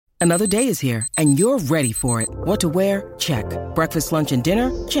Another day is here, and you're ready for it. What to wear? Check. Breakfast, lunch, and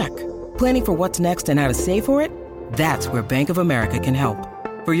dinner? Check. Planning for what's next and how to save for it? That's where Bank of America can help.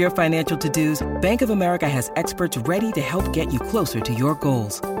 For your financial to-dos, Bank of America has experts ready to help get you closer to your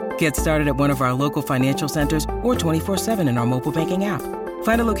goals. Get started at one of our local financial centers or 24/7 in our mobile banking app.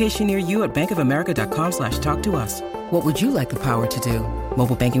 Find a location near you at bankofamerica.com/talktous. What would you like the power to do?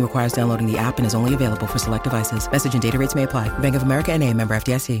 Mobile banking requires downloading the app and is only available for select devices. Message and data rates may apply. Bank of America N.A., member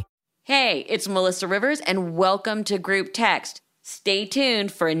FDIC. Hey, it's Melissa Rivers, and welcome to Group Text. Stay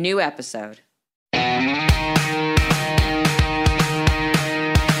tuned for a new episode. Hey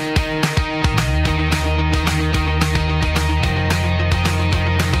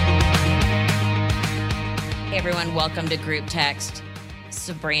everyone, welcome to Group Text.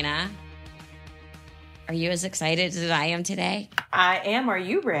 Sabrina, are you as excited as I am today? I am. Are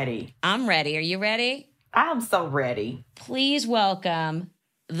you ready? I'm ready. Are you ready? I'm so ready. Please welcome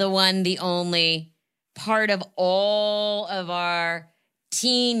the one, the only, part of all of our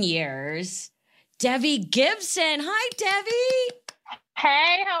teen years, Debbie Gibson. Hi, Debbie.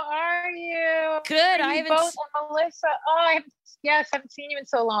 Hey, how are you? Good. I haven't both, Melissa. Oh, haven't seen you in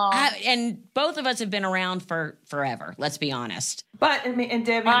so long. And both of us have been around for forever. Let's be honest. But and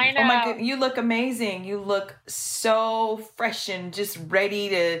Debbie, I know. oh my God, you look amazing. You look so fresh and just ready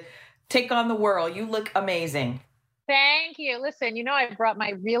to take on the world. You look amazing. Thank you. Listen, I brought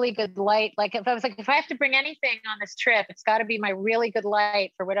my really good light. If I have to bring anything on this trip, it's got to be my really good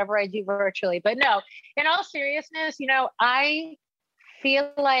light for whatever I do virtually. But no, in all seriousness, I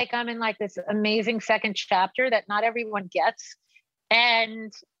feel like I'm in this amazing second chapter that not everyone gets.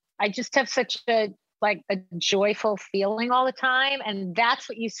 And I just have such a joyful feeling all the time. And that's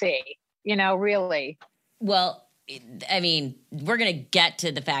what you see, really. Well, I mean, we're going to get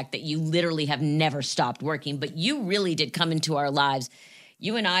to the fact that you literally have never stopped working, but you really did come into our lives.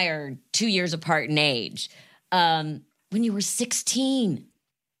 You and I are 2 years apart in age. When you were 16.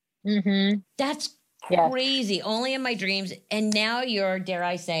 Mm-hmm. That's crazy. Yes. Only in my dreams. And now you're, dare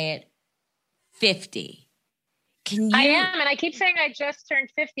I say it, 50. I am, and I keep saying I just turned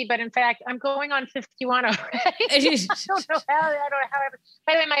 50, but in fact, I'm going on 51 already. I don't know how.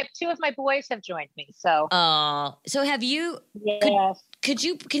 By the way, two of my boys have joined me. So, so have you? Yes.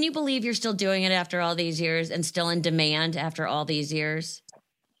 Can you believe you're still doing it after all these years and still in demand after all these years?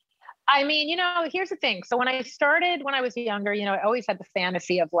 I mean, here's the thing. So when I started, when I was younger, I always had the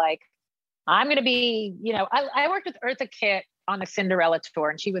fantasy of I'm going to be, I worked with Eartha Kitt on the Cinderella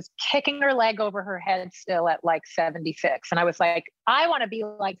tour, and she was kicking her leg over her head still at 76. And I was like, I want to be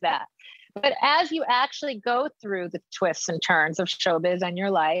like that. But as you actually go through the twists and turns of showbiz and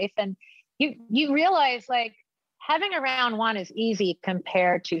your life, and you realize having a round one is easy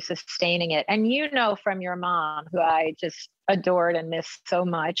compared to sustaining it. And from your mom, who I just adored and miss so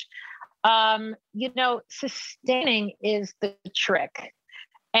much, sustaining is the trick.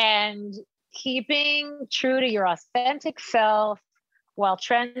 And keeping true to your authentic self while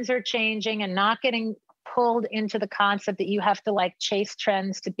trends are changing and not getting pulled into the concept that you have to chase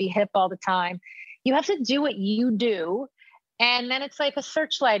trends to be hip all the time. You have to do what you do. And then it's like a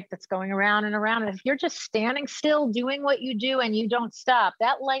searchlight that's going around and around. And if you're just standing still doing what you do and you don't stop,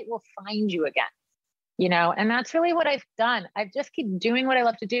 that light will find you again, and that's really what I've done. I've just keep doing what I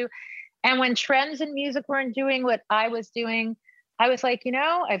love to do. And when trends in music weren't doing what I was doing, I was like,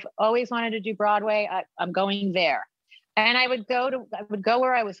 I've always wanted to do Broadway. I'm going there. And I would go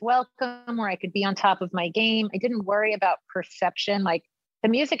where I was welcome, where I could be on top of my game. I didn't worry about perception. The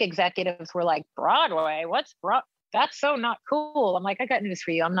music executives were like, Broadway, that's so not cool. I'm like, I got news for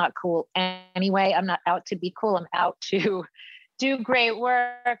you. I'm not cool anyway. I'm not out to be cool. I'm out to do great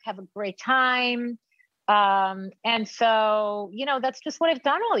work, have a great time. And so, that's just what I've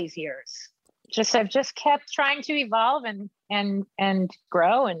done all these years. I've just kept trying to evolve and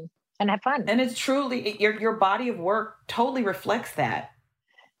grow and have fun. And it's truly, your body of work totally reflects that.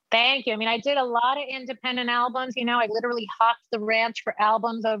 Thank you. I mean, I did a lot of independent albums. I literally hawked the ranch for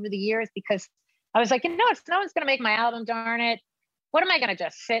albums over the years because I was like, no one's going to make my album, darn it. What am I going to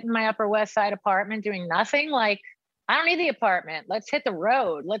just sit in my Upper West Side apartment doing nothing? I don't need the apartment. Let's hit the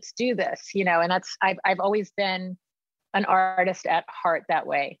road. Let's do this, and I've always been an artist at heart that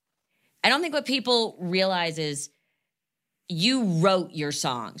way. I don't think what people realize is you wrote your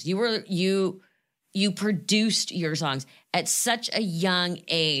songs. You produced your songs at such a young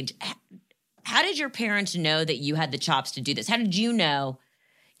age. How did your parents know that you had the chops to do this? How did you know?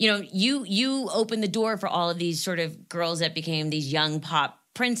 You opened the door for all of these sort of girls that became these young pop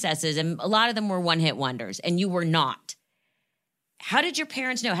princesses, and a lot of them were one-hit wonders, and you were not. How did your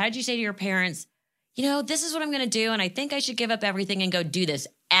parents know? How did you say to your parents, this is what I'm going to do, and I think I should give up everything and go do this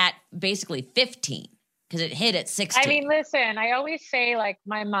at basically 15 because it hit at 16. I mean, listen, I always say like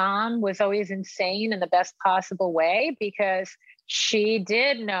my mom was always insane in the best possible way because she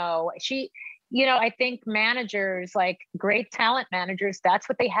did know I think managers, like great talent managers, that's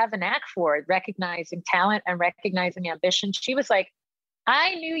what they have a knack for, recognizing talent and recognizing ambition. She was like,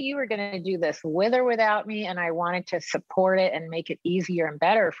 I knew you were going to do this with or without me, and I wanted to support it and make it easier and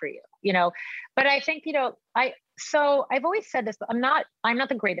better for you, But I think, I've always said this, I'm not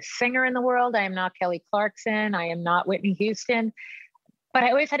the greatest singer in the world. I am not Kelly Clarkson. I am not Whitney Houston, but I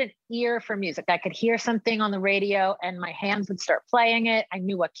always had an ear for music. I could hear something on the radio and my hands would start playing it. I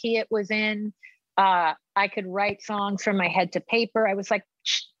knew what key it was in. I could write songs from my head to paper. I was like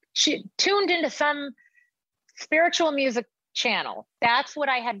tuned into some spiritual music channel. That's what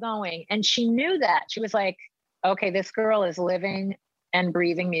I had going. And she knew that. She was like, okay, this girl is living and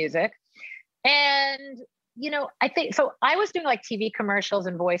breathing music. And, I think, so I was doing like TV commercials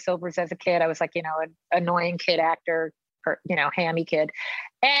and voiceovers as a kid. I was like, an annoying kid actor, hammy kid.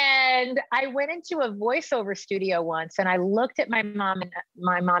 And I went into a voiceover studio once and I looked at my mom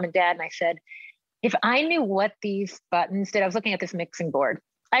and dad and I said, if I knew what these buttons did, I was looking at this mixing board.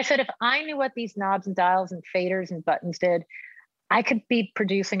 I said, if I knew what these knobs and dials and faders and buttons did, I could be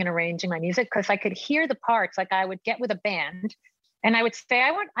producing and arranging my music because I could hear the parts. Like I would get with a band and I would say,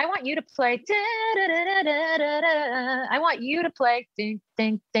 I want you to play, I want you to play, ding,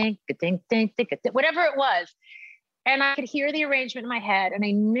 ding, ding, ding, ding, ding, whatever it was. And I could hear the arrangement in my head. And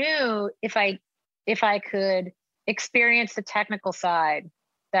I knew if I could experience the technical side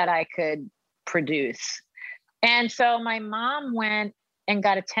that I could produce. And so my mom went and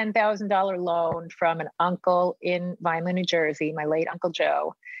got a $10,000 loan from an uncle in Vineland, New Jersey, my late Uncle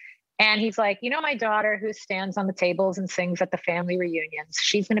Joe. And he's like, my daughter who stands on the tables and sings at the family reunions,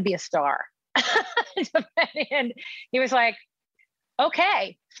 she's going to be a star. And he was like,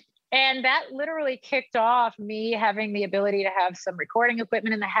 okay. And that literally kicked off me having the ability to have some recording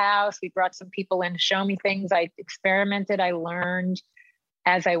equipment in the house. We brought some people in to show me things. I experimented. I learned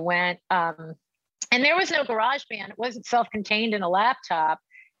as I went. And there was no GarageBand. It wasn't self-contained in a laptop.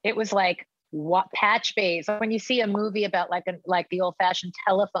 It was like patch bays. When you see a movie about like the old-fashioned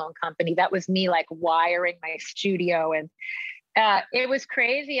telephone company, that was me like wiring my studio. And it was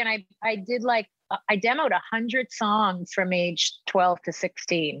crazy. And I did I demoed 100 songs from age 12 to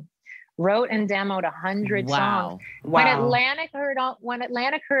 16. Wrote and demoed 100 songs. When Atlantic heard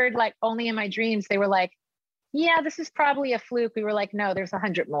like Only in My Dreams, they were like, yeah, this is probably a fluke. We were like, no, there's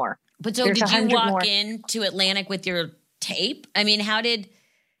 100 more. But so did you walk into Atlantic with your tape? I mean, how did...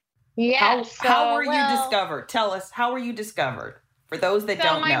 Yeah. How were you discovered? Tell us, how were you discovered? For those that don't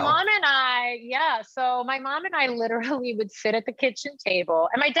know. So my mom and I literally would sit at the kitchen table,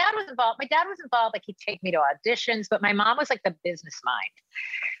 and my dad was involved. Like he'd take me to auditions, but my mom was like the business mind.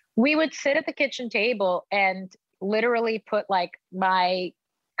 We would sit at the kitchen table and literally put like my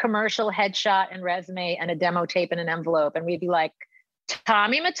commercial headshot and resume and a demo tape in an envelope. And we'd be like,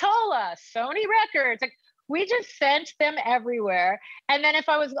 Tommy Mottola, Sony Records. Like we just sent them everywhere. And then if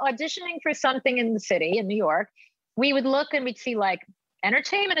I was auditioning for something in the city, in New York, we would look and we'd see like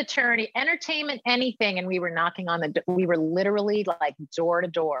entertainment attorney, entertainment, anything. And we were knocking on we were literally like door to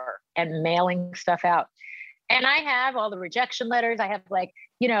door and mailing stuff out. And I have all the rejection letters. I have like,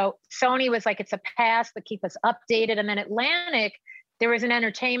 Sony was like, it's a pass, but keep us updated. And then Atlantic, there was an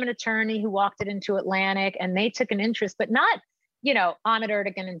entertainment attorney who walked it into Atlantic and they took an interest, but not, Ahmet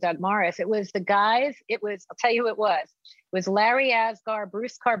Ertegun and Doug Morris. It was the guys. I'll tell you who it was. It was Larry Asgar,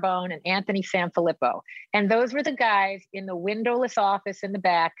 Bruce Carbone, and Anthony Sanfilippo. And those were the guys in the windowless office in the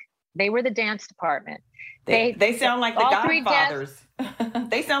back. They were the dance department. They sound like the Godfathers.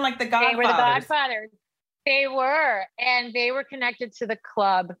 They sound like the Godfathers. They were the Godfathers. They were. And they were connected to the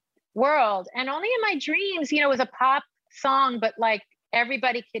club world. And Only in My Dreams, it was a pop song, but like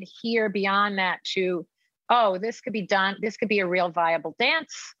everybody could hear beyond that to, oh, this could be done. This could be a real viable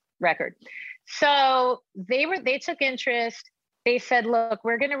dance record. So they took interest. They said, look,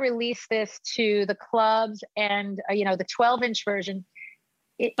 we're going to release this to the clubs and, the 12-inch version.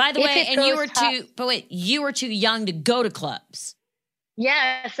 By the way, and you were too young to go to clubs.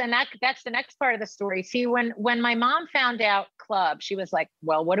 Yes. And that's the next part of the story. See, when my mom found out club, she was like,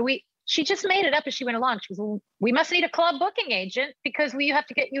 well, she just made it up as she went along. She was, well, we must need a club booking agent because we have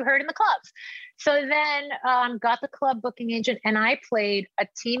to get you heard in the clubs. So then got the club booking agent and I played a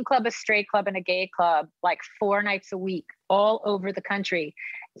teen club, a straight club, and a gay club like 4 nights a week all over the country.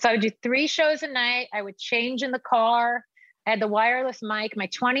 So I would do 3 shows a night. I would change in the car. I had the wireless mic. My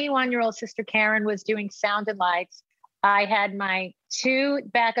 21-year-old sister Karen was doing sound and lights. I had my two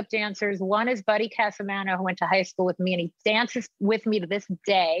backup dancers. One is Buddy Casamano, who went to high school with me, and he dances with me to this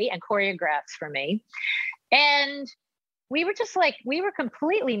day and choreographs for me. And we were just like, we were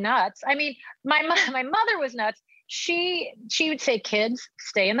completely nuts. I mean, my mother was nuts. She would say, kids,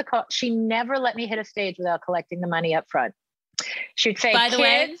 stay in the car. She never let me hit a stage without collecting the money up front. She would say, by the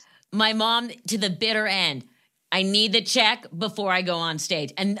way, kids, my mom to the bitter end, I need the check before I go on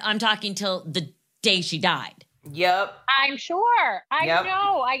stage. And I'm talking till the day she died. Yep. I'm sure. I Yep.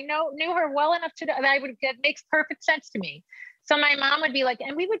 knew her well enough to know that makes perfect sense to me. So my mom would be like,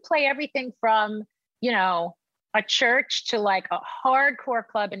 and we would play everything from, you know, a church to like a hardcore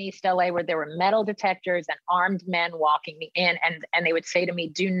club in East LA where there were metal detectors and armed men walking me in. And they would say to me,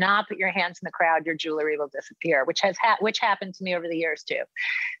 do not put your hands in the crowd. Your jewelry will disappear, which happened to me over the years too.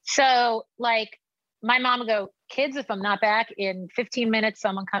 So like my mom would go, kids, if I'm not back in 15 minutes,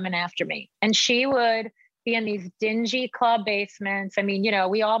 someone coming after me. And she would be in these dingy club basements. I mean, you know,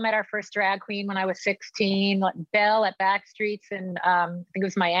 we all met our first drag queen when I was 16, like Belle at Backstreets in, I think it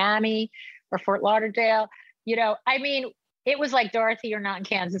was Miami or Fort Lauderdale. You know, I mean, it was like, Dorothy, you're not in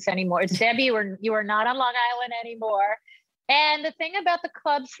Kansas anymore. It's Debbie, you are not on Long Island anymore. And the thing about the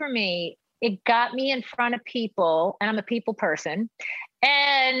clubs for me, it got me in front of people, and I'm a people person.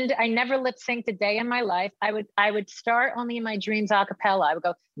 And I never lip synced a day in my life. I would start only in my dreams a cappella. I would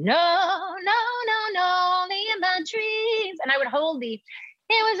go, no, no, no, no, only in my dreams. And I would hold the, it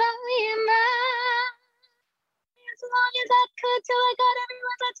was only in my, as long as I could till I got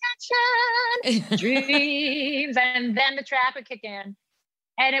everyone's attention. Dreams. And then the trap would kick in.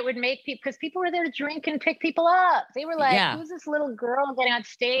 And it would make people, because people were there to drink and pick people up. They were like, who's this little girl getting on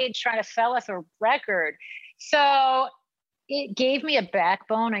stage trying to sell us a record? So it gave me a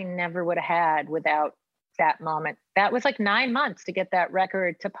backbone I never would have had without that moment. That was like 9 months to get that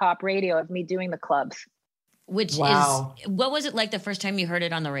record to pop radio of me doing the clubs. Which is, what was it like the first time you heard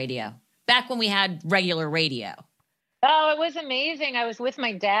it on the radio? Back when we had regular radio. Oh, it was amazing. I was with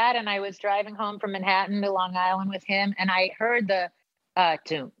my dad and I was driving home from Manhattan to Long Island with him. And I heard the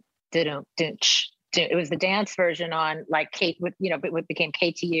doom, doom, doom, it was the dance version on like Kate, you know, it became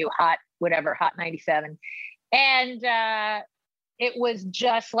KTU, Hot 97. And it was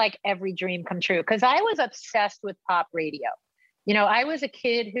just like every dream come true. Cause I was obsessed with pop radio. You know, I was a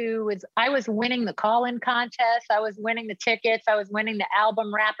kid I was winning the call-in contest. I was winning the tickets. I was winning the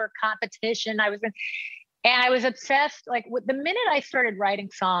album rapper competition. And I was obsessed. Like the minute I started writing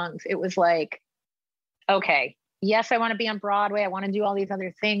songs, it was like, okay, yes, I want to be on Broadway. I want to do all these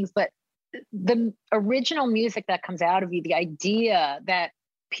other things, but the original music that comes out of you, the idea that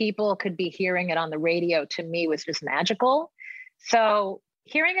people could be hearing it on the radio, to me was just magical. So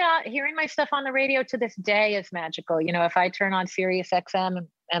hearing my stuff on the radio to this day is magical. You know, if I turn on Sirius XM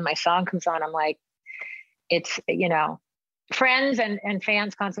and my song comes on, I'm like, it's, you know, friends and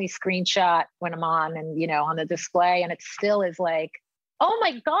fans constantly screenshot when I'm on and, you know, on the display. And it still is like, oh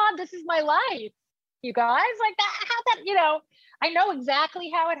my God, this is my life. You guys, like that, you know, I know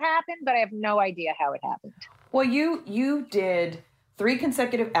exactly how it happened, but I have no idea how it happened. Well, you did 3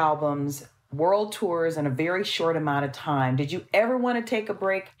 consecutive albums, world tours in a very short amount of time. Did you ever want to take a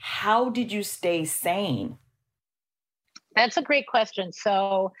break? How did you stay sane? That's a great question.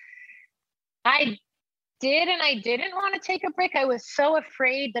 So I did and I didn't want to take a break. I was so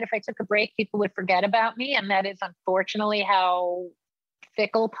afraid that if I took a break, people would forget about me. And that is unfortunately how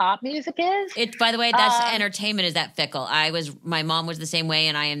fickle pop music is. It's, by the way, that's entertainment is that fickle. My mom was the same way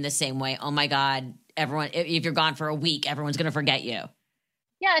and I am the same way. Oh my God, everyone, if you're gone for a week, everyone's going to forget you.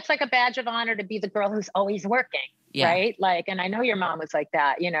 Yeah, it's like a badge of honor to be the girl who's always working, right? Like, and I know your mom was like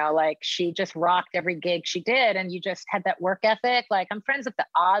that, you know, like she just rocked every gig she did and you just had that work ethic. Like I'm friends with the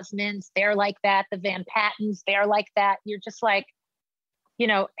Osmonds, they're like that. The Van Pattens, they're like that. You're just like, you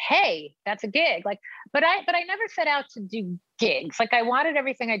know, hey, that's a gig. Like, but I never set out to do gigs. Like I wanted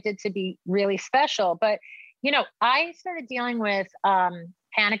everything I did to be really special. But, you know, I started dealing with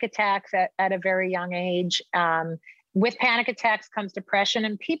panic attacks at a very young age. With panic attacks comes depression,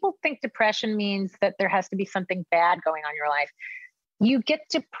 and people think depression means that there has to be something bad going on in your life. You get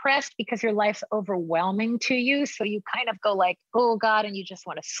depressed because your life's overwhelming to you. So you kind of go like, oh God, and you just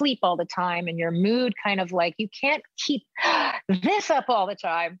want to sleep all the time. And your mood kind of like, you can't keep this up all the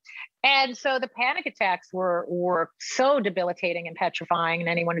time. And so the panic attacks were so debilitating and petrifying, and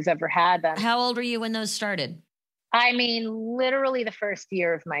anyone who's ever had them. How old were you when those started? I mean, literally the first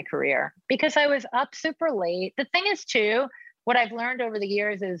year of my career, because I was up super late. The thing is too, what I've learned over the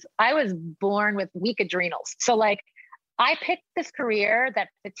years is I was born with weak adrenals. So like I picked this career that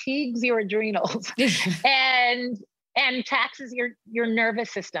fatigues your adrenals and taxes your nervous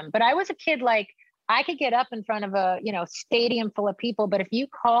system. But I was a kid, like I could get up in front of a, stadium full of people, but if you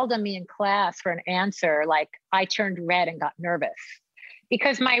called on me in class for an answer, like I turned red and got nervous,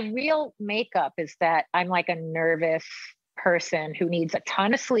 because my real makeup is that I'm like a nervous person who needs a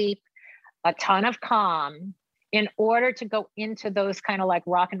ton of sleep, a ton of calm in order to go into those kind of like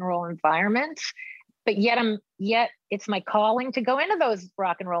rock and roll environments. But yet it's my calling to go into those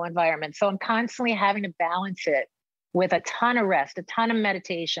rock and roll environments. So I'm constantly having to balance it with a ton of rest, a ton of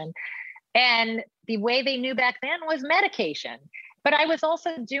meditation. And the way they knew back then was medication. But I was also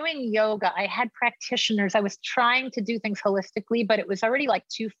doing yoga. I had practitioners. I was trying to do things holistically, but it was already like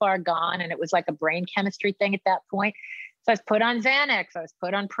too far gone. And it was like a brain chemistry thing at that point. So I was put on Xanax. I was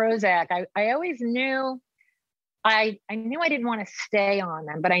put on Prozac. I always knew, I knew I didn't want to stay on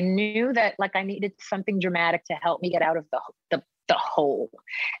them, but I knew that like I needed something dramatic to help me get out of the hole.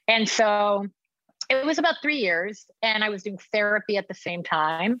 And so it was about 3 years, and I was doing therapy at the same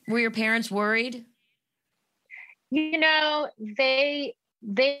time. Were your parents worried? They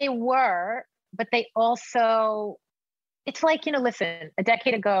were, but they also, it's like, listen, a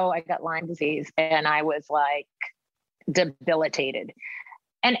decade ago, I got Lyme disease and I was like debilitated,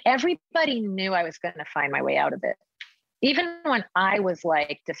 and everybody knew I was going to find my way out of it. Even when I was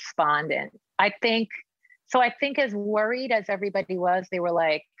like despondent, I think as worried as everybody was, they were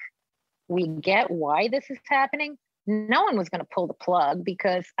like, we get why this is happening. No one was going to pull the plug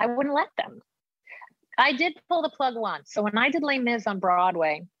because I wouldn't let them. I did pull the plug once. So when I did Les Mis on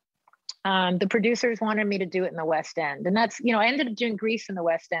Broadway, the producers wanted me to do it in the West End. And that's, I ended up doing Grease in the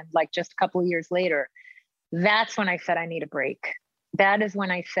West End, like just a couple of years later. That's when I said, I need a break. That is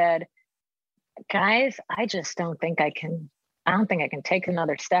when I said, guys, I don't think I can take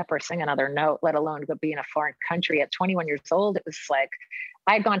another step or sing another note, let alone go be in a foreign country. At 21 years old, it was like,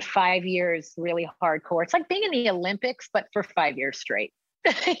 I'd gone 5 years really hardcore. It's like being in the Olympics, but for 5 years straight.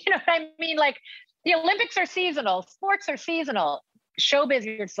 You know what I mean? Like the Olympics are seasonal, sports are seasonal, showbiz,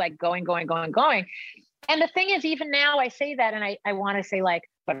 it's like going. And the thing is, even now I say that, and I want to say like,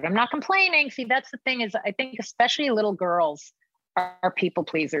 but I'm not complaining. See, that's the thing is, I think especially little girls are people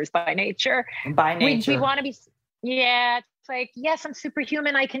pleasers by nature. We want to be, it's like, yes, I'm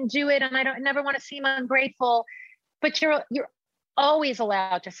superhuman. I can do it. And I never want to seem ungrateful, but you're always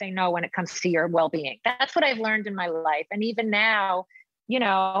allowed to say no when it comes to your well-being. That's what I've learned in my life. And even now,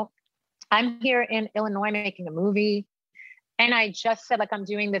 I'm here in Illinois making a movie. And I just said, like, I'm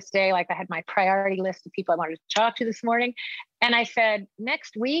doing this day, like I had my priority list of people I wanted to talk to this morning. And I said,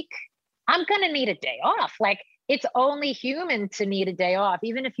 next week, I'm going to need a day off. Like, it's only human to need a day off,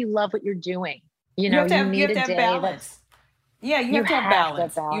 even if you love what you're doing. You need a day. Balance. Yeah, you have to have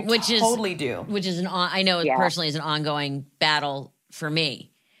balance. You totally do. Which is I know it personally is an ongoing battle for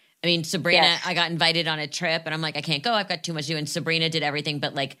me. I mean, Sabrina, I got invited on a trip and I'm like, I can't go. I've got too much to do. And Sabrina did everything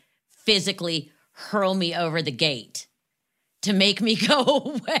but like physically hurl me over the gate to make me go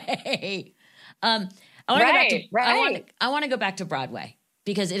away. I want to go back to Broadway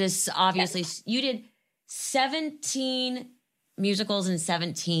because it is obviously, you did 17 musicals in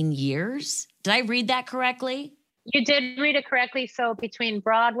 17 years. Did I read that correctly? You did read it correctly. So between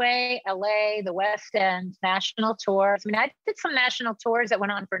Broadway, LA, the West End, national tours. I mean, I did some national tours that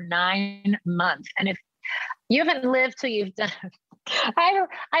went on for 9 months. And if you haven't lived till you've done, I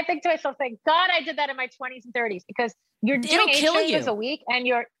think to myself, thank God I did that in my 20s and 30s, because you're doing 8 shows a week and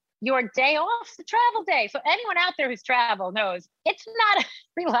your day off's the travel day. So anyone out there who's traveled knows it's not a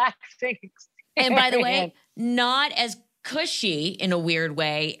relaxing experience. And by the way, not as cushy in a weird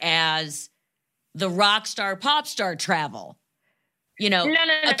way as the rock star, pop star travel. No.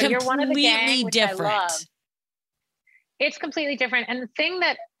 You're one of the gang, which different. I love. It's completely different. And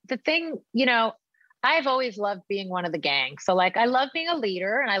the thing, I've always loved being one of the gang. So like, I love being a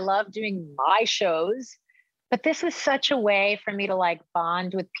leader and I love doing my shows, but this was such a way for me to like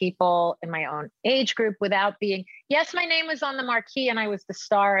bond with people in my own age group without being, yes, my name was on the marquee and I was the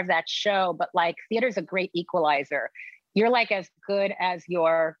star of that show, but like theater's a great equalizer. You're like as good as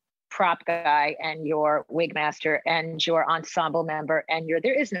your prop guy and your wig master and your ensemble member, and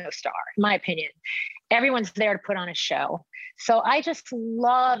there is no star, in my opinion. Everyone's there to put on a show. So I just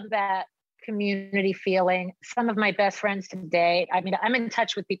love that community feeling. Some of my best friends to date, I mean, I'm in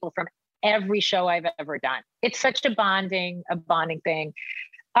touch with people from every show I've ever done. It's such a bonding thing.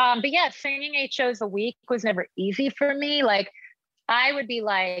 But yeah, singing 8 shows a week was never easy for me. Like I would be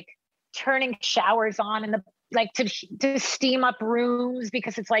like turning showers on in the like to steam up rooms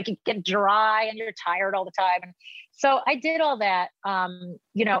because it's like you get dry and you're tired all the time. And So I did all that,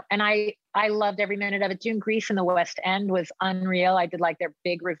 you know, and I loved every minute of it. Doing Grease in the West End was unreal. I did like their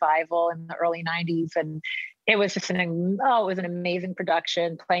big revival in the early 90s. And it was just it was an amazing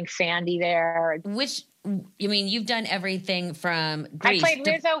production, playing Sandy there. Which, I mean, you've done everything from Grease. I played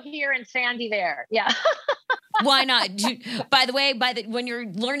Rizzo here and Sandy there. Yeah. Why not? By the way, when you're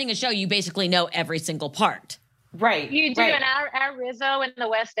learning a show, you basically know every single part. Right. You do. Right. And our Rizzo in the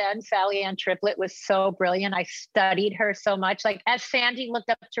West End, Sally Ann Triplett, was so brilliant. I studied her so much. Like as Sandy looked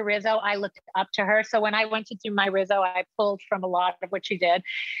up to Rizzo, I looked up to her. So when I went to do my Rizzo, I pulled from a lot of what she did.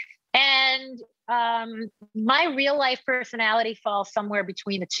 And my real life personality falls somewhere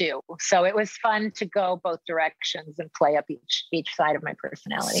between the two. So it was fun to go both directions and play up each side of my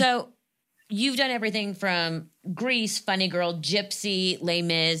personality. So you've done everything from Grease, Funny Girl, Gypsy, Les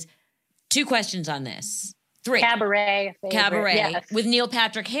Mis. 2 questions on this. 3. Cabaret. Yes. With Neil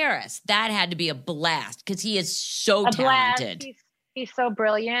Patrick Harris. That had to be a blast because he is so talented. He's so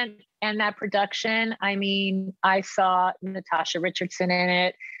brilliant. And that production, I mean, I saw Natasha Richardson in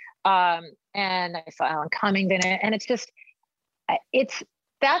it. And I saw Alan Cumming in it. And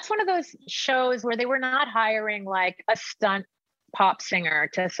that's one of those shows where they were not hiring like a stunt pop singer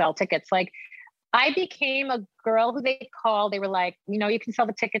to sell tickets. Like I became a girl who they were like, you know, you can sell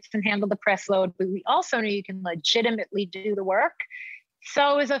the tickets and handle the press load, but we also know you can legitimately do the work.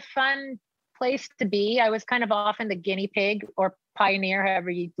 So it was a fun place to be. I was kind of often the guinea pig or pioneer, however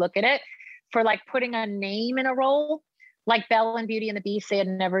you look at it, for like putting a name in a role. Like Belle and Beauty and the Beast, they had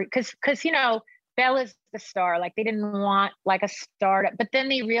never, because you know, Belle is the star. Like they didn't want like a startup, but then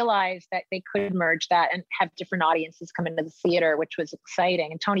they realized that they could merge that and have different audiences come into the theater, which was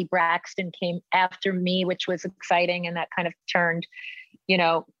exciting. And Toni Braxton came after me, which was exciting, and that kind of turned, you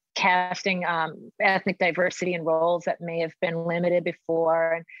know, casting ethnic diversity in roles that may have been limited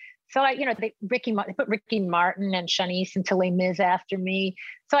before. And so they put Ricky Martin and Shanice into Les Mis after me.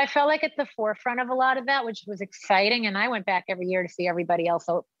 So I felt like at the forefront of a lot of that, which was exciting. And I went back every year to see everybody else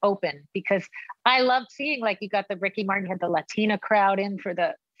open because I loved seeing, like, you got the Ricky Martin, had the Latina crowd in for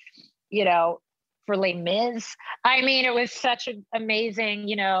the, you know, for Les Mis. I mean, it was such an amazing,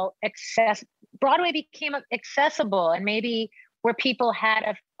 you know, Broadway became accessible, and maybe where people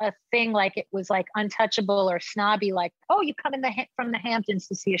had a thing like it was like untouchable or snobby, like, oh, you come from the Hamptons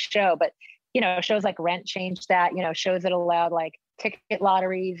to see a show. But, you know, shows like Rent changed that, you know, shows that allowed like ticket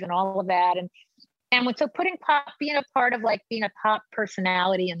lotteries and all of that. And so being a part of like being a pop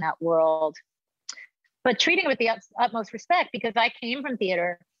personality in that world, but treating it with the utmost respect, because I came from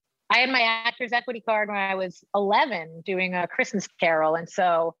theater. I had my Actors Equity card when I was 11 doing A Christmas Carol. And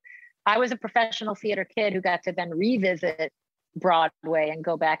so I was a professional theater kid who got to then revisit Broadway and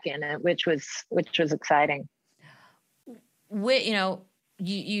go back in it, which was exciting. You know,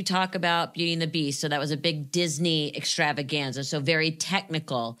 you talk about Beauty and the Beast, so that was a big Disney extravaganza, so very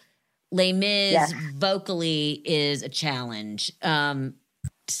technical. Les Mis, yes, vocally is a challenge.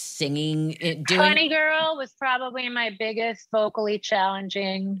 Singing, Funny Girl was probably my biggest vocally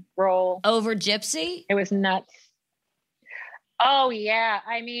challenging role. Over Gypsy? It was nuts. Oh yeah,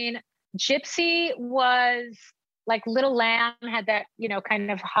 I mean, Gypsy was like Little Lamb had that, you know, kind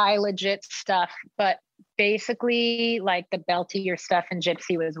of high legit stuff, but basically like the beltier stuff in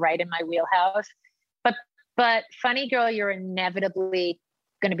Gypsy was right in my wheelhouse. But Funny Girl, you're inevitably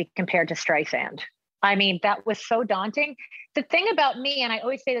going to be compared to Streisand. I mean, that was so daunting. The thing about me, and I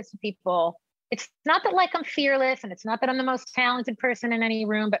always say this to people, it's not that like I'm fearless, and it's not that I'm the most talented person in any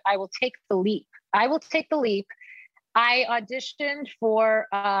room, but I will take the leap. I auditioned for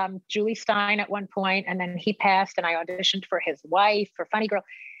Julie Stein at one point, and then he passed, and I auditioned for his wife for Funny Girl.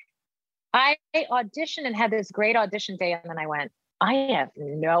 I auditioned and had this great audition day, and then I went, I have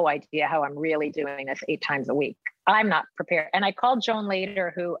no idea how I'm really doing this 8 times a week. I'm not prepared. And I called Joan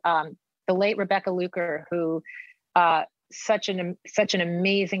Lader, who the late Rebecca Luker, who such an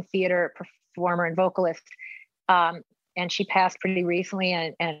amazing theater performer and vocalist, and she passed pretty recently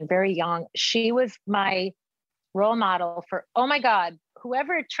and very young. She was my role model for, oh my God,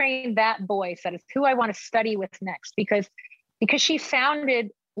 whoever trained that voice, that is who I want to study with next, because she sounded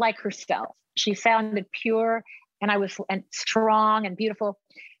like herself. She sounded pure and strong and beautiful.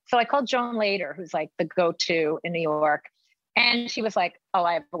 So I called Joan Lader, who's like the go-to in New York. And she was like, oh,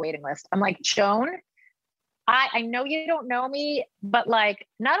 I have a waiting list. I'm like, Joan, I know you don't know me, but like,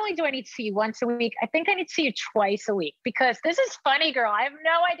 not only do I need to see you once a week, I think I need to see you twice a week, because this is Funny Girl. I have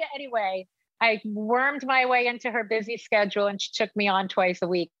no idea. Anyway, I wormed my way into her busy schedule, and she took me on twice a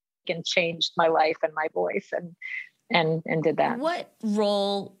week and changed my life and my voice and did that. What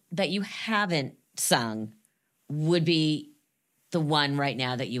role that you haven't sung would be the one right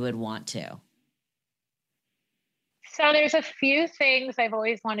now that you would want to? So there's a few things I've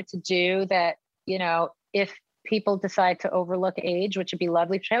always wanted to do that, you know, if people decide to overlook age, which would be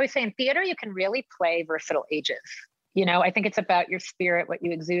lovely. I always say in theater, you can really play versatile ages. You know, I think it's about your spirit, what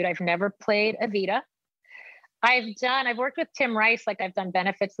you exude. I've never played Evita. I've worked with Tim Rice, like I've done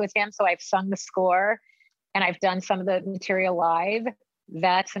benefits with him. So I've sung the score and I've done some of the material live.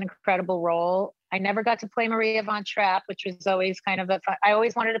 That's an incredible role. I never got to play Maria von Trapp, which was always kind of I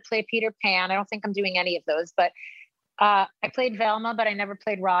always wanted to play Peter Pan. I don't think I'm doing any of those, but I played Velma, but I never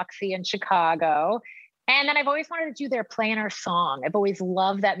played Roxy in Chicago. And then I've always wanted to do their Play in Our Song. I've always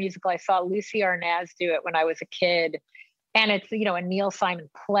loved that musical. I saw Lucy Arnaz do it when I was a kid. And it's, you know, a Neil Simon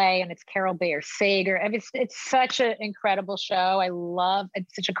play, and it's Carol Bayer Sager. I mean, it's such an incredible show.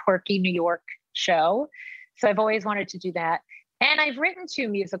 It's such a quirky New York show. So I've always wanted to do that. And I've written 2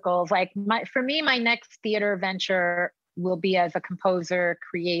 musicals. Like for me, my next theater venture will be as a composer,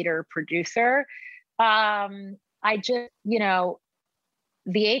 creator, producer. I just, you know,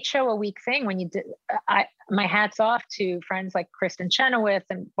 the 8 show a week thing, when you did, my hat's off to friends like Kristen Chenoweth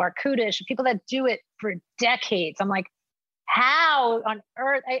and Bart Kudish, people that do it for decades. I'm like, how on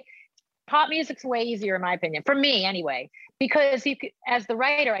earth? Pop music's way easier, in my opinion, for me anyway, because you could, as the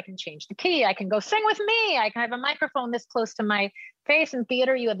writer, I can change the key. I can go sing with me. I can have a microphone this close to my face. In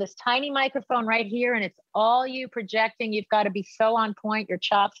theater, you have this tiny microphone right here, and it's all you projecting. You've got to be so on point. Your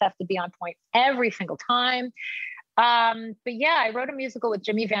chops have to be on point every single time. But yeah, I wrote a musical with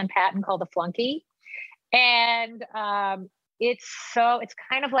Jimmy Van Patten called The Flunky. And it's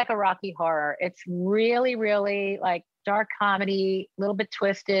kind of like a Rocky Horror. It's really, really like dark comedy, a little bit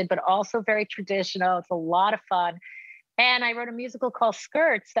twisted, but also very traditional. It's a lot of fun. And I wrote a musical called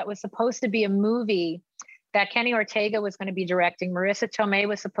Skirts that was supposed to be a movie that Kenny Ortega was going to be directing. Marissa Tomei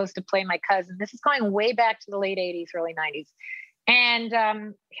was supposed to play my cousin. This is going way back to the late 80s, early 90s.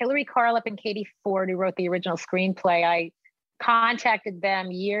 And Hillary Carlip and Katie Ford, who wrote the original screenplay, I contacted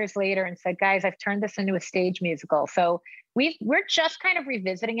them years later and said, guys, I've turned this into a stage musical. So we're just kind of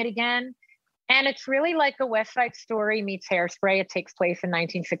revisiting it again. And it's really like a West Side Story meets Hairspray. It takes place in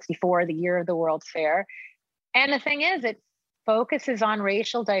 1964, the year of the World's Fair. And the thing is, it focuses on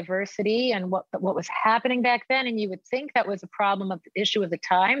racial diversity and what was happening back then. And you would think that was a problem of the issue of the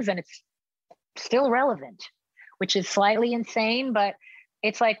times, and it's still relevant, which is slightly insane, but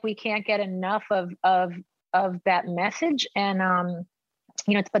it's like we can't get enough of that message. And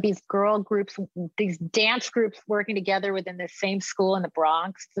you know, it's about these girl groups, these dance groups working together within the same school in the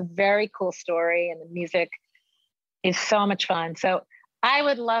Bronx. It's a very cool story, and the music is so much fun. So I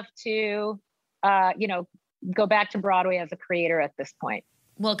would love to, you know, go back to Broadway as a creator at this point.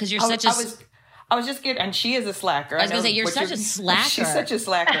 Well, because you're I was just kidding, and she is a slacker. I was going to say, you're such a slacker. She's such a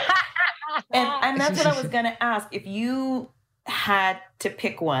slacker. and that's what I was going to ask. If you had to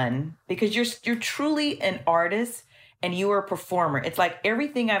pick one, because you're truly an artist and you are a performer. It's like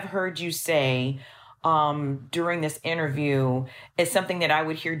everything I've heard you say during this interview is something that I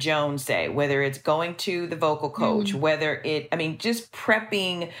would hear Joan say, whether it's going to the vocal coach, just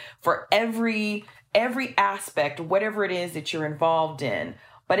prepping for every aspect, whatever it is that you're involved in.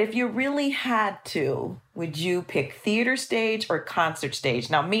 But if you really had to, would you pick theater stage or concert stage?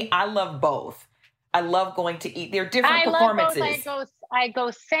 Now, me, I love both. I love going to eat. They're different performances. I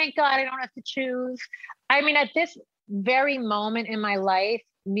go, thank God I don't have to choose. I mean, at this very moment in my life,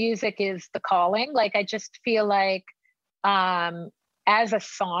 music is the calling. Like, I just feel like as a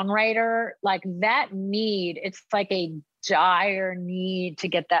songwriter, like that need, it's like a dire need to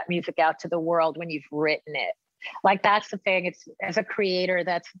get that music out to the world when you've written it. Like, that's the thing. It's, as a creator,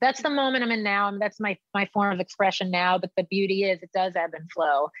 that's the moment I'm in now. I mean, that's my form of expression now. But the beauty is, it does ebb and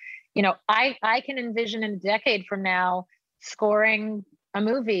flow. You know, I can envision in a decade from now scoring a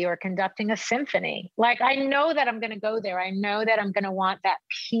movie or conducting a symphony. Like, I know that I'm going to go there. I know that I'm going to want that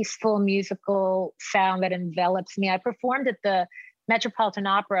peaceful musical sound that envelops me. I performed at the Metropolitan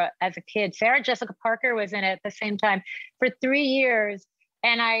Opera as a kid. Sarah Jessica Parker was in it at the same time for 3 years.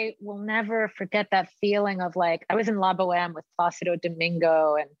 And I will never forget that feeling of, like, I was in La Boheme with Placido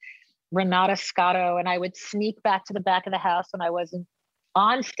Domingo and Renata Scotto, and I would sneak back to the back of the house when I wasn't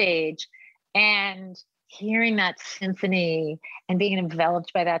on stage, and hearing that symphony and being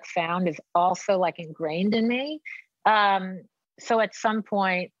enveloped by that sound is also like ingrained in me. So at some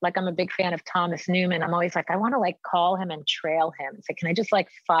point, like, I'm a big fan of Thomas Newman. I'm always like, I want to like call him and trail him and say, can I just like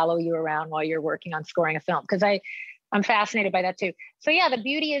follow you around while you're working on scoring a film? Because I'm fascinated by that too. So yeah, the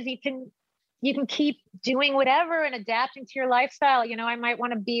beauty is you can keep doing whatever and adapting to your lifestyle. You know, I might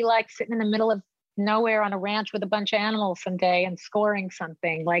want to be like sitting in the middle of nowhere on a ranch with a bunch of animals someday and scoring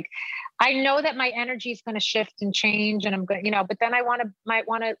something. Like, I know that my energy is going to shift and change, and I'm going, you know, but then I might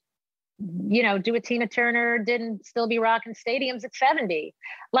want to do a Tina Turner did and still be rocking stadiums at 70.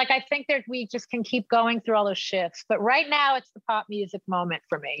 Like, I think that we just can keep going through all those shifts. But right now it's the pop music moment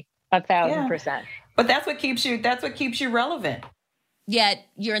for me, 1,000%. But that's what keeps you relevant. Yet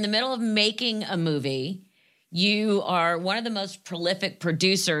you're in the middle of making a movie. You are one of the most prolific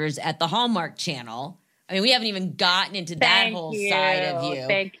producers at the Hallmark Channel. I mean, we haven't even gotten into that whole side of you.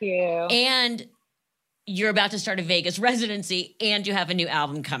 Thank you. And you're about to start a Vegas residency, and you have a new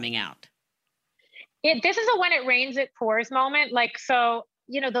album coming out. This is a when it rains, it pours moment. Like, so,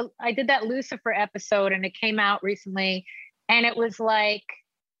 I did that Lucifer episode and it came out recently. And it was like,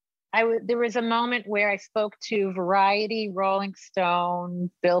 there was a moment where I spoke to Variety, Rolling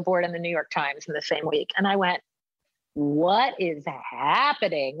Stone, Billboard, and the New York Times in the same week. And I went, what is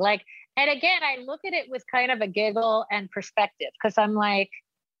happening? Like, and again, I look at it with kind of a giggle and perspective, because I'm like,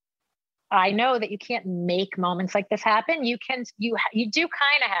 I know that you can't make moments like this happen. You do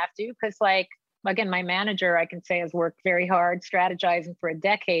kind of have to, because like, again, my manager, I can say, has worked very hard strategizing for a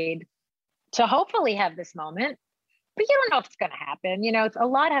decade to hopefully have this moment. But you don't know if it's going to happen. A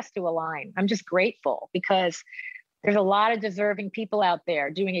lot has to align. I'm just grateful because there's a lot of deserving people out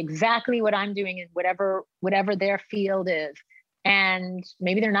there doing exactly what I'm doing in whatever their field is. And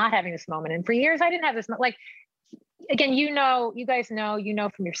maybe they're not having this moment. And for years, I didn't have this. Like, again, you guys know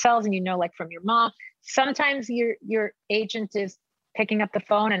from yourselves, and like from your mom, sometimes your agent is picking up the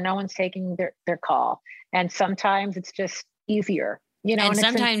phone and no one's taking their call. And sometimes it's just easier, and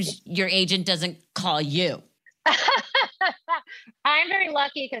sometimes your agent doesn't call you. I'm very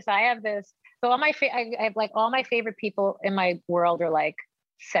lucky because I have this. So I have like all my favorite people in my world are like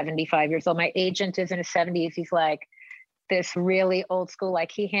 75 years old. My agent is in his 70s. He's like this really old school,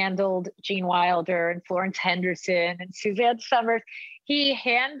 like he handled Gene Wilder and Florence Henderson and Suzanne Summers. He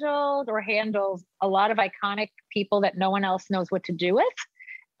handled or handles a lot of iconic people that no one else knows what to do with.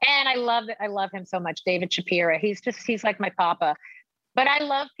 And I love it. I love him so much. David Shapira. He's like my papa. But I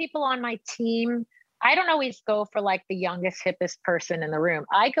love people on my team. I don't always go for like the youngest, hippest person in the room.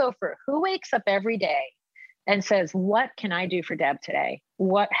 I go for who wakes up every day and says, what can I do for Deb today?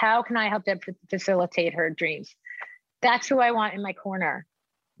 How can I help Deb facilitate her dreams? That's who I want in my corner.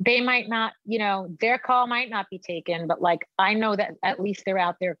 They might not, their call might not be taken, but like, I know that at least they're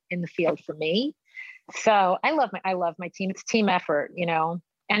out there in the field for me. So I love my team. It's a team effort,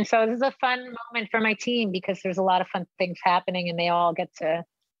 And so this is a fun moment for my team because there's a lot of fun things happening and they all get to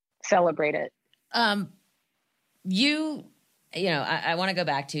celebrate it. I want to go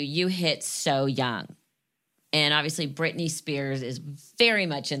back to, you hit so young, and obviously Britney Spears is very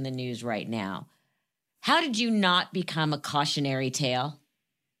much in the news right now. How did you not become a cautionary tale?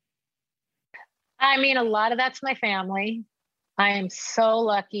 I mean, a lot of that's my family. I am so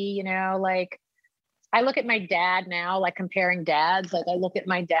lucky, like I look at my dad now, like comparing dads, like I look at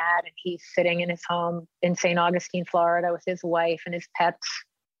my dad and he's sitting in his home in St. Augustine, Florida with his wife and his pets.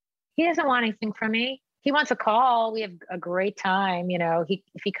 He doesn't want anything from me. He wants a call. We have a great time.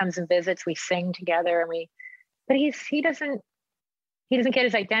 If he comes and visits, we sing together but he doesn't get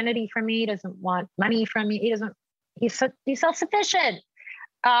his identity from me. He doesn't want money from me. He's self-sufficient.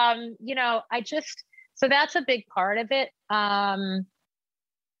 So that's a big part of it.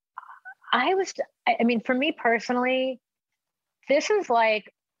 For me personally, this is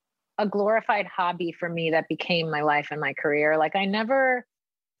like a glorified hobby for me that became my life and my career. Like I never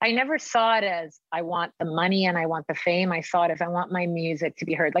saw it as I want the money and I want the fame. I saw it as I want my music to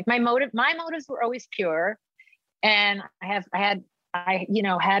be heard. Like my motives were always pure. And I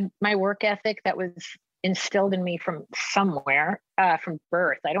had my work ethic that was instilled in me from somewhere, from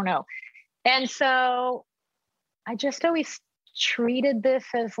birth. I don't know. And so I just always treated this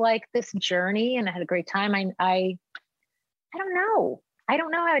as like this journey, and I had a great time. I don't know. I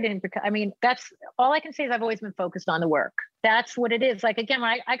don't know how I didn't. That's all I can say is I've always been focused on the work. That's what it is. Like, again,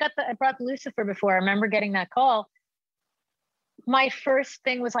 when I brought Lucifer before, I remember getting that call. My first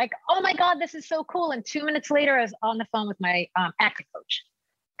thing was like, oh my God, this is so cool. And 2 minutes later, I was on the phone with my acting coach.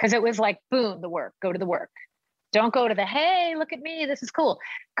 Cause it was like, boom, the work, go to the work. Don't go to the, hey, look at me, this is cool.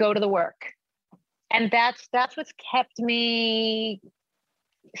 Go to the work. And that's what's kept me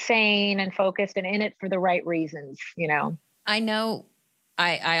sane and focused and in it for the right reasons, I know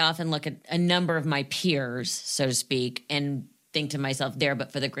I often look at a number of my peers, so to speak, and think to myself, there,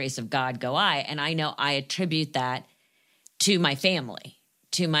 but for the grace of God go I. And I know I attribute that to my family,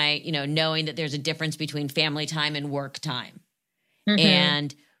 to my, knowing that there's a difference between family time and work time. Mm-hmm.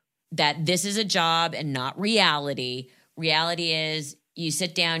 And that this is a job and not reality. Reality is you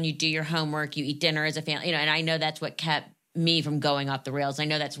sit down, you do your homework, you eat dinner as a family, and I know that's what kept me from going off the rails. I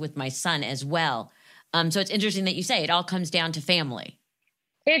know that's with my son as well. So it's interesting that you say it all comes down to family.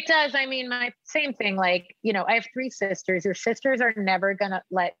 It does. I mean, my same thing. Like, you know, I have 3 sisters. Your sisters are never going to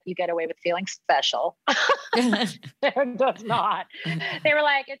let you get away with feeling special. They're just not. They were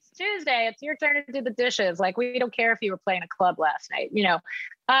like, it's Tuesday. It's your turn to do the dishes. Like, we don't care if you were playing a club last night, you know?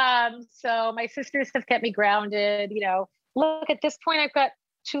 So my sisters have kept me grounded. You know, look, at this point, I've got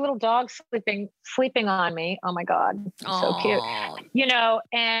 2 little dogs sleeping on me. Oh my God. So cute. You know,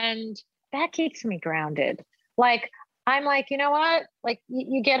 and that keeps me grounded. Like, I'm like, you know what? Like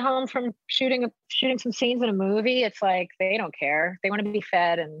you get home from shooting some scenes in a movie. It's like, they don't care. They want to be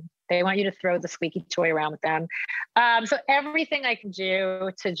fed and they want you to throw the squeaky toy around with them. So everything I can do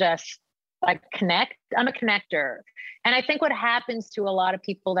to just like connect, I'm a connector. And I think what happens to a lot of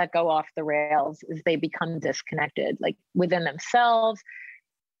people that go off the rails is they become disconnected, like within themselves.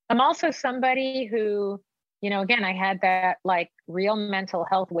 I'm also somebody who, you know, again, I had that like real mental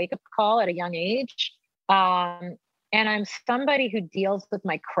health wake-up call at a young age. And I'm somebody who deals with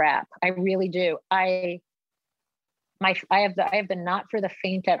my crap. I really do. I have the not for the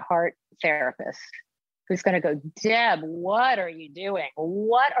faint at heart therapist who's going to go, Deb, what are you doing?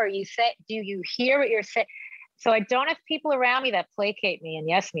 What are you saying? Do you hear what you're saying? So I don't have people around me that placate me and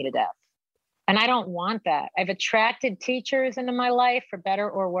yes me to death. And I don't want that. I've attracted teachers into my life for better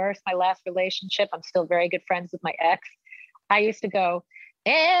or worse. My last relationship, I'm still very good friends with my ex. I used to go,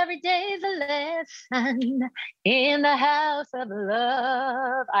 every day's a lesson in the house of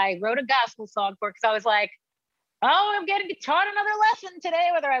love. I wrote a gospel song for it because I was like, oh, I'm getting taught another lesson today,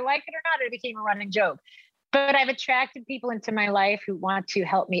 whether I like it or not. It became a running joke. But I've attracted people into my life who want to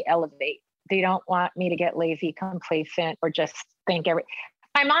help me elevate. They don't want me to get lazy, complacent, or just think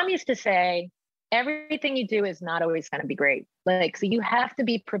My mom used to say, everything you do is not always going to be great. Like, so you have to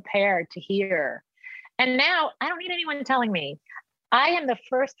be prepared to hear. And now I don't need anyone telling me. I am the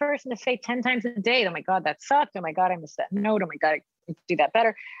first person to say 10 times a day, oh my God, that sucked. Oh my God, I missed that note. Oh my God, I can do that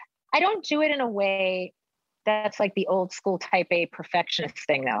better. I don't do it in a way that's like the old school type A perfectionist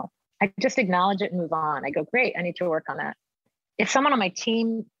thing though. I just acknowledge it and move on. I go, great, I need to work on that. If someone on my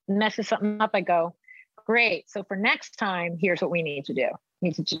team messes something up, I go, great. So for next time, here's what we need to do. We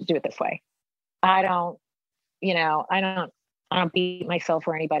need to do it this way. I don't beat myself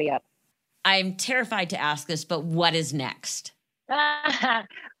or anybody up. I'm terrified to ask this, but what is next?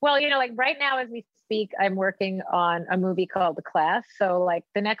 Well, you know, like right now as we speak, I'm working on a movie called The Class. So like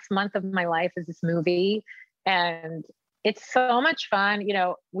the next month of my life is this movie and it's so much fun. You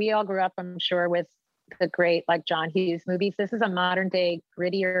know, we all grew up, I'm sure, with the great like John Hughes movies. This is a modern day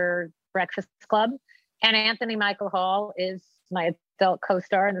grittier Breakfast Club. And Anthony Michael Hall is my adult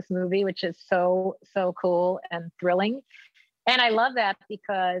co-star in this movie, which is so, so cool and thrilling. And I love that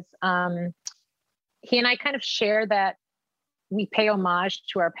because he and I kind of share that we pay homage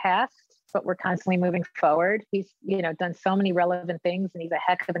to our past, but we're constantly moving forward. He's, you know, done so many relevant things and he's a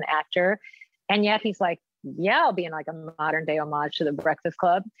heck of an actor. And yet he's like, yeah, I'll be in like a modern day homage to the Breakfast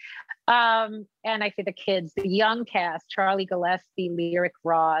Club. And I see the kids, the young cast, Charlie Gillespie, Lyric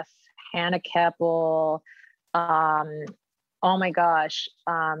Ross, Hannah Keppel, oh my gosh,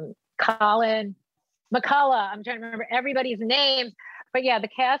 Colin McCullough. I'm trying to remember everybody's names, but yeah, the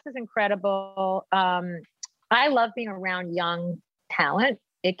cast is incredible. I love being around young talent.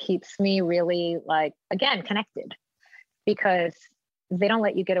 It keeps me really like, again, connected because they don't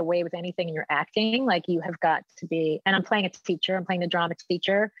let you get away with anything in your acting. Like you have got to be, and I'm playing a teacher, I'm playing the drama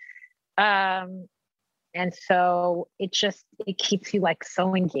teacher. And so it keeps you like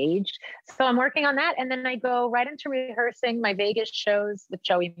so engaged. So I'm working on that. And then I go right into rehearsing my Vegas shows with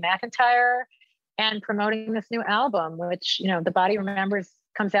Joey McIntyre and promoting this new album, which, you know, The Body Remembers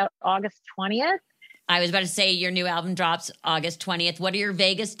comes out August 20th. I was about to say your new album drops August 20th. What are your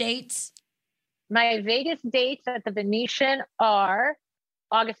Vegas dates? My Vegas dates at the Venetian are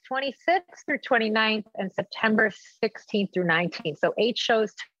August 26th through 29th and September 16th through 19th. So 8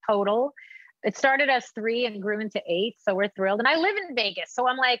 shows total. It started as 3 and grew into 8. So we're thrilled. And I live in Vegas. So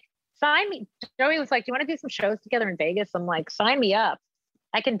I'm like, sign me. Joey was like, do you want to do some shows together in Vegas? I'm like, sign me up.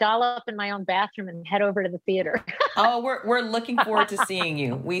 I can doll up in my own bathroom and head over to the theater. Oh, we're looking forward to seeing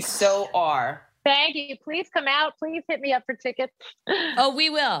you. We so are. Thank you. Please come out. Please hit me up for tickets. Oh,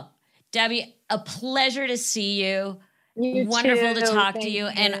 we will. Debbie, a pleasure to see you. You Wonderful too. to talk to Thank you.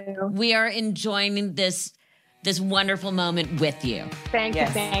 And we are enjoying this wonderful moment with you. Thank you.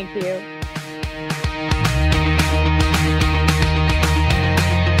 Thank you.